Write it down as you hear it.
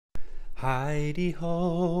Heidi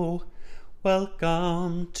ho,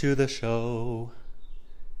 welcome to the show.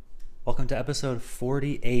 Welcome to episode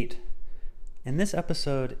 48. And this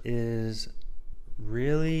episode is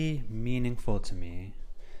really meaningful to me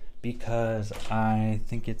because I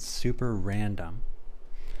think it's super random.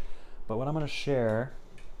 But what I'm going to share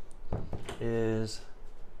is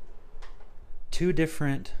two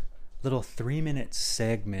different little 3-minute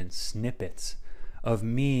segments, snippets of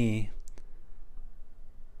me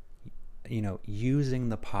using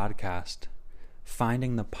the podcast,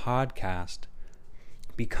 finding the podcast,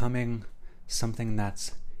 becoming something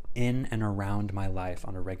that's in and around my life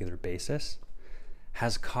on a regular basis,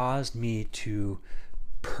 has caused me to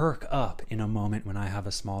perk up in a moment when I have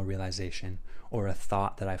a small realization or a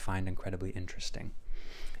thought that I find incredibly interesting.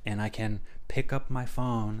 And I can pick up my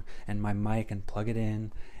phone and my mic and plug it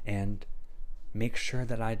in and make sure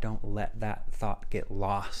that I don't let that thought get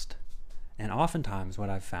lost. And oftentimes what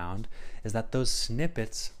I've found is that those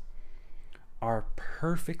snippets are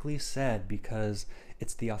perfectly said because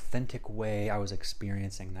it's the authentic way I was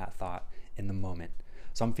experiencing that thought in the moment.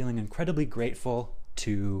 So I'm feeling incredibly grateful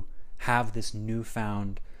to have this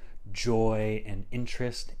newfound joy and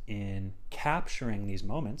interest in capturing these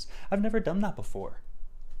moments. I've never done that before.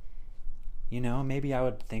 Maybe I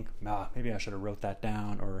would think, maybe I should have wrote that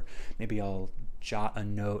down, or maybe I'll jot a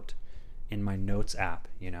note in my notes app,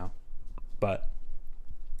 But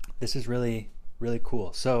this is really, really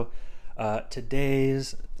cool. So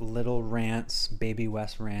today's little rants, Baby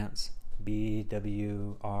West rants,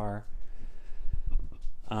 BWR.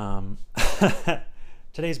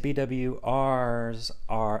 Today's BWRs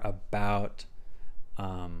are about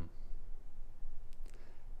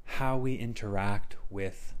how we interact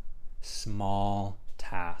with small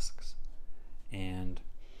tasks and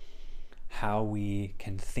how we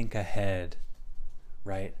can think ahead,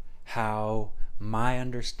 right? How my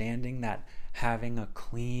understanding that having a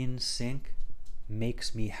clean sink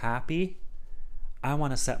makes me happy. I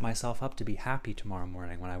want to set myself up to be happy tomorrow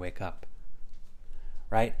morning when I wake up,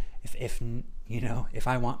 right? If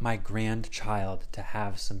I want my grandchild to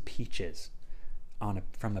have some peaches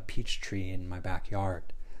from a peach tree in my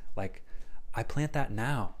backyard, like I plant that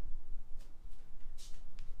now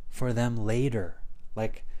for them later.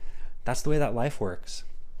 Like that's the way that life works.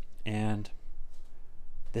 And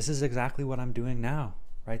this is exactly what I'm doing now,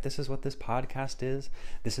 right? This is what this podcast is.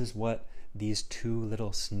 This is what these two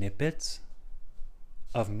little snippets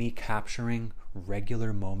of me capturing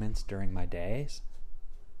regular moments during my days.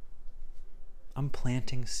 I'm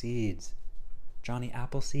planting seeds. Johnny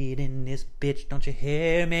Appleseed in this bitch, don't you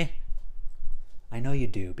hear me? I know you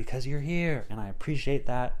do, because you're here, and I appreciate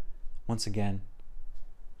that. Once again,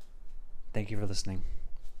 thank you for listening.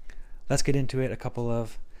 Let's get into it. A couple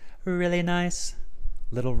of really nice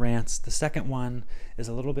little rants. The second one is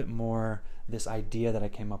a little bit more this idea that I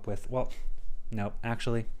came up with. Well, no,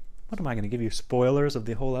 actually, what am I going to give you? Spoilers of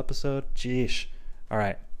the whole episode? Jeesh. All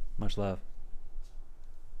right. Much love.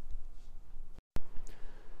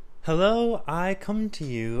 Hello, I come to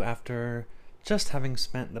you after just having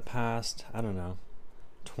spent the past,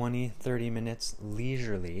 20, 30 minutes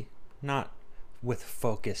leisurely, not with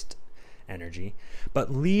focused energy,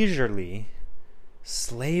 but leisurely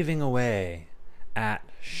slaving away at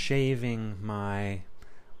shaving my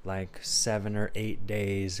 7 or 8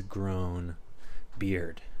 days grown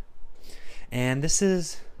beard. And this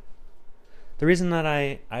is the reason that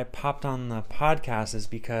I popped on the podcast, is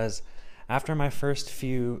because after my first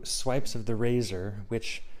few swipes of the razor,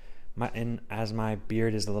 which as my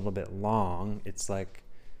beard is a little bit long, it's a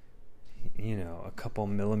couple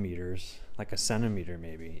millimeters, like a centimeter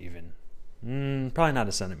maybe even. Probably not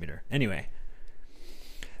a centimeter. Anyway,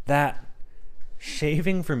 that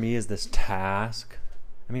shaving for me is this task.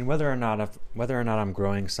 I mean, whether or not I'm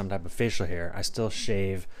growing some type of facial hair, I still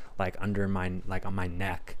shave under my on my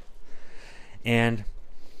neck. And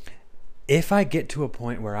if I get to a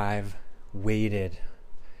point where I've waited,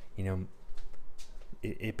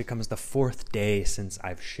 it becomes the 4th day since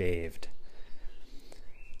I've shaved,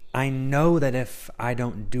 I know that if I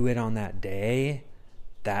don't do it on that day,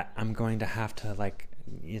 that I'm going to have to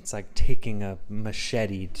it's like taking a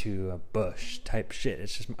machete to a bush type shit.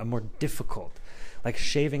 It's just more difficult. Like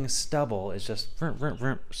shaving stubble is just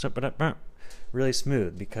really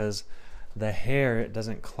smooth because the hair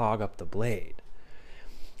doesn't clog up the blade.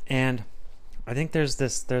 And I think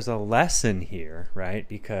there's a lesson here, right?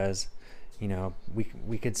 Because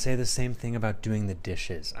we could say the same thing about doing the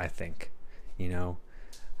dishes, I think.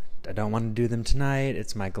 I don't want to do them tonight.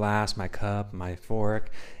 It's my glass, my cup, my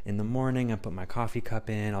fork. In the morning, I put my coffee cup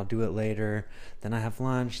in. I'll do it later. Then I have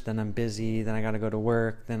lunch. Then I'm busy. Then I got to go to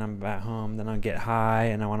work. Then I'm at home. Then I'll get high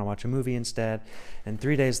and I want to watch a movie instead. And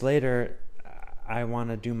 3 days later, I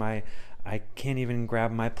want to do I can't even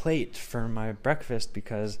grab my plate for my breakfast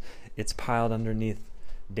because it's piled underneath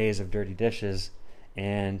days of dirty dishes.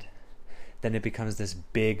 And then it becomes this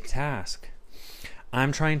big task.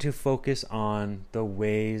 I'm trying to focus on the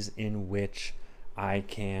ways in which I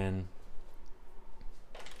can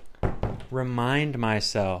remind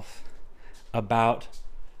myself about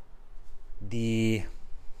the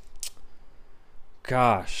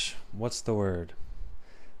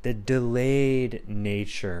delayed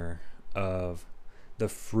nature of the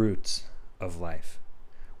fruits of life.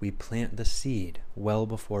 We plant the seed well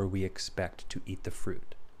before we expect to eat the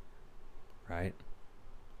fruit, right?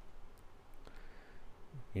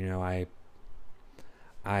 You know,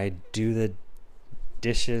 I do the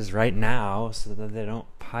dishes right now so that they don't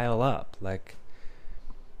pile up. Like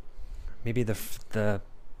maybe the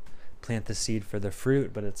plant the seed for the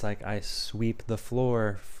fruit, but it's like I sweep the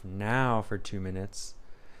floor now for 2 minutes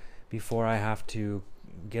before I have to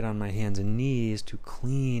get on my hands and knees to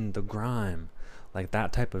clean the grime, like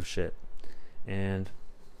that type of shit. And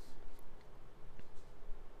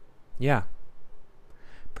yeah,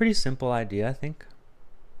 pretty simple idea, I think.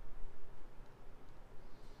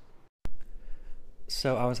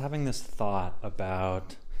 So I was having this thought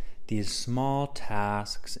about these small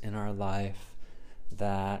tasks in our life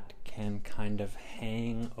that can kind of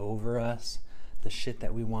hang over us, the shit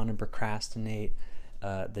that we want to procrastinate,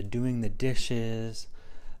 the doing the dishes,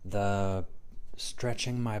 the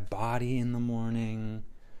stretching my body in the morning,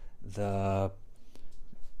 the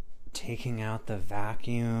taking out the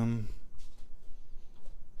vacuum.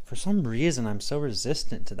 For some reason, I'm so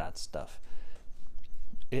resistant to that stuff.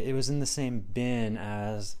 It was in the same bin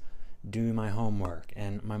as doing my homework,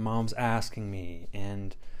 and my mom's asking me,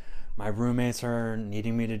 and my roommates are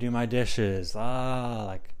needing me to do my dishes.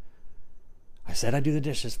 Like, I said I'd do the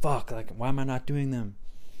dishes. Fuck, like, why am I not doing them?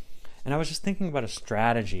 And I was just thinking about a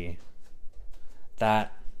strategy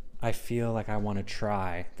that I feel like I want to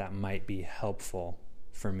try that might be helpful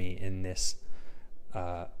for me in this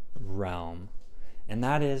realm. And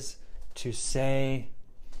that is to say,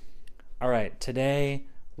 all right, today,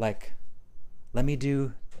 like, let me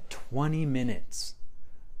do 20 minutes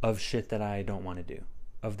of shit that I don't want to do,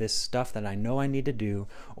 of this stuff that I know I need to do,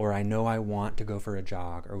 or I know I want to go for a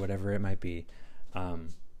jog, or whatever it might be. Or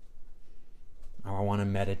I want to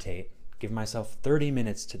meditate. Give myself 30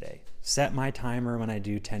 minutes today. Set my timer when I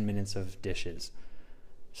do 10 minutes of dishes.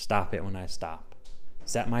 Stop it when I stop.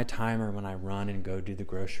 Set my timer when I run and go do the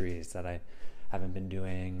groceries that I haven't been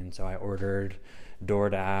doing. And so I ordered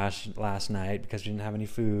DoorDash last night because we didn't have any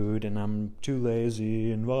food and I'm too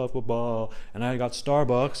lazy and blah, blah, blah. And I got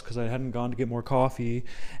Starbucks because I hadn't gone to get more coffee.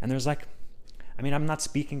 And there's like, I mean, I'm not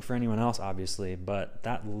speaking for anyone else, obviously, but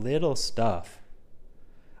that little stuff.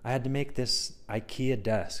 I had to make this IKEA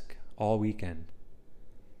desk all weekend.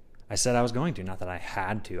 I said I was going to, not that I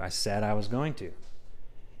had to. I said I was going to.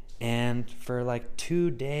 And for like 2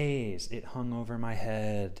 days, it hung over my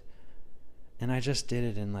head. And I just did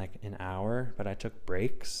it in like an hour, but I took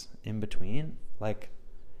breaks in between.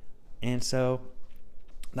 And so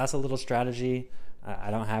that's a little strategy. I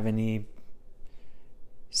don't have any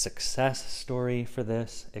success story for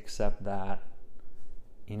this, except that,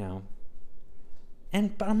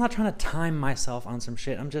 but I'm not trying to time myself on some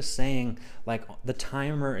shit. I'm just saying, like, the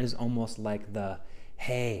timer is almost like the,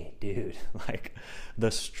 hey, dude, like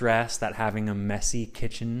the stress that having a messy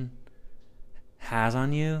kitchen has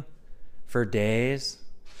on you for days.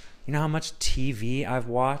 You know how much TV I've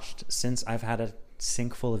watched since I've had a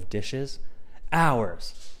sink full of dishes?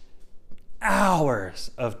 Hours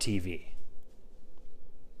of TV.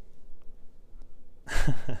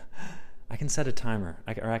 I can set a timer,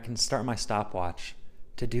 or I can start my stopwatch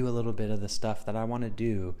to do a little bit of the stuff that I want to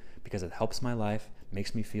do because it helps my life,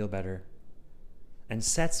 makes me feel better, and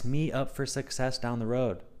sets me up for success down the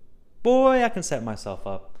road. Boy, I can set myself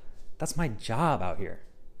up. That's my job out here.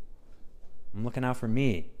 I'm looking out for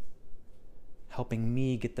me, helping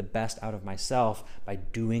me get the best out of myself by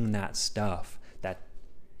doing that stuff that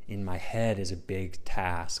in my head is a big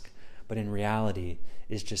task, but in reality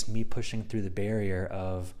is just me pushing through the barrier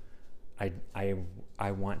of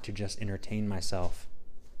I want to just entertain myself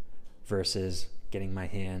versus getting my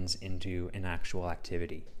hands into an actual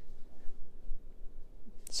activity.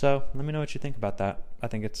 So let me know what you think about that. I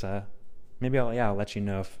think it's maybe I'll let you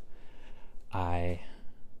know if I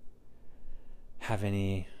have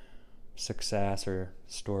any success or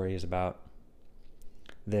stories about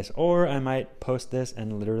this, or I might post this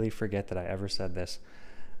and literally forget that I ever said this.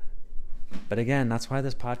 But again, that's why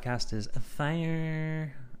this podcast is a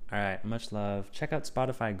fire. All right, much love. Check out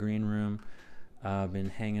Spotify Green Room. I've been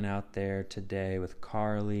hanging out there today with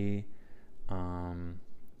Carly.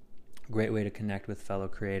 Great way to connect with fellow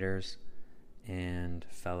creators and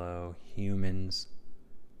fellow humans.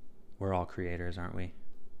 We're all creators, aren't we?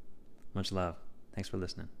 Much love. Thanks for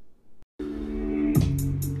listening.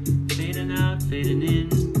 Fading out, fading in.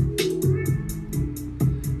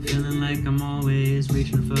 Feeling like I'm always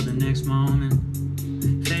reaching for the next moment.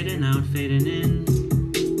 Fading out, fading in.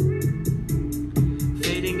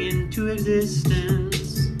 Fading into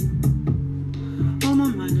existence. All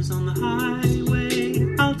my mind is on the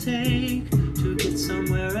highway I'll take to get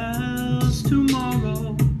somewhere else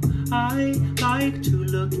tomorrow. I like to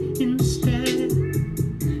look instead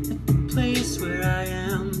at the place where I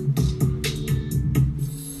am.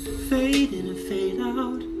 Fade in and fade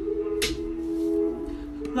out.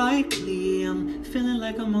 Likely I'm feeling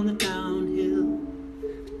like I'm on the downhill,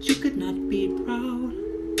 but you could not be proud.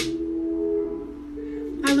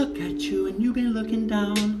 I look at you and you've been looking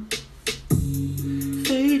down.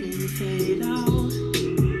 Fade in and fade out.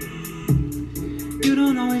 You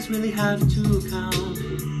don't always really have to count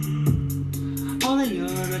all of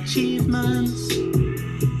your achievements.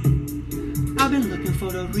 I've been looking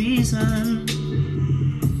for a reason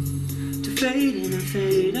to fade in and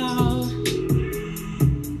fade out.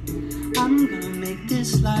 I'm gonna make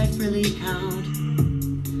this life really count.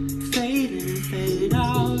 Fade in and fade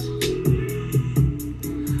out.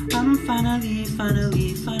 I'm finally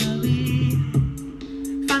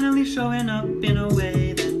showing up in a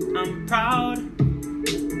way that I'm proud.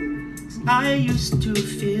 I used to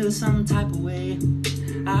feel some type of way.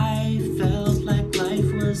 I felt like life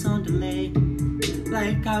was on delay,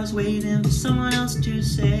 like I was waiting for someone else to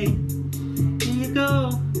say, here you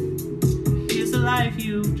go, here's the life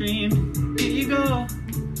you've dreamed. Here you go,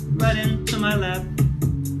 right into my lap.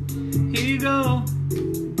 Here you go,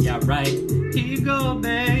 yeah right. Here you go,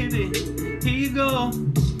 baby, here you go.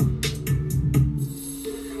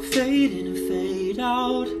 Fade in and fade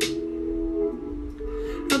out.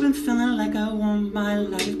 I've been feeling like I want my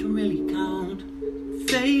life to really count.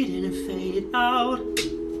 Fade in and fade out.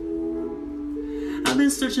 I've been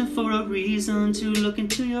searching for a reason to look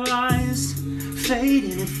into your eyes. Fade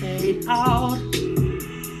in and fade out.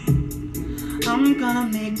 I'm gonna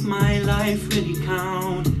make my life really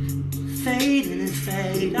count. Fade in and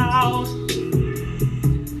fade out.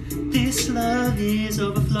 This love is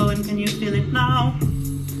overflowing, can you feel it now?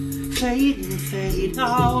 Fade in and fade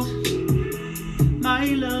out. My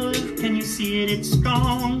love, can you see it? It's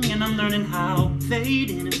strong and I'm learning how. Fade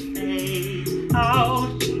in and fade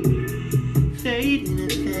out. Fade in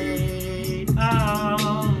and fade out.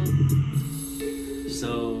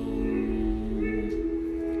 So,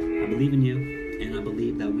 I believe in you, and I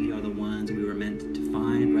believe that we are the ones we were meant to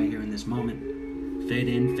find right here in this moment. Fade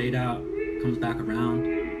in, fade out, comes back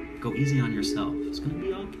around. Go easy on yourself. It's gonna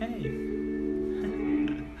be okay.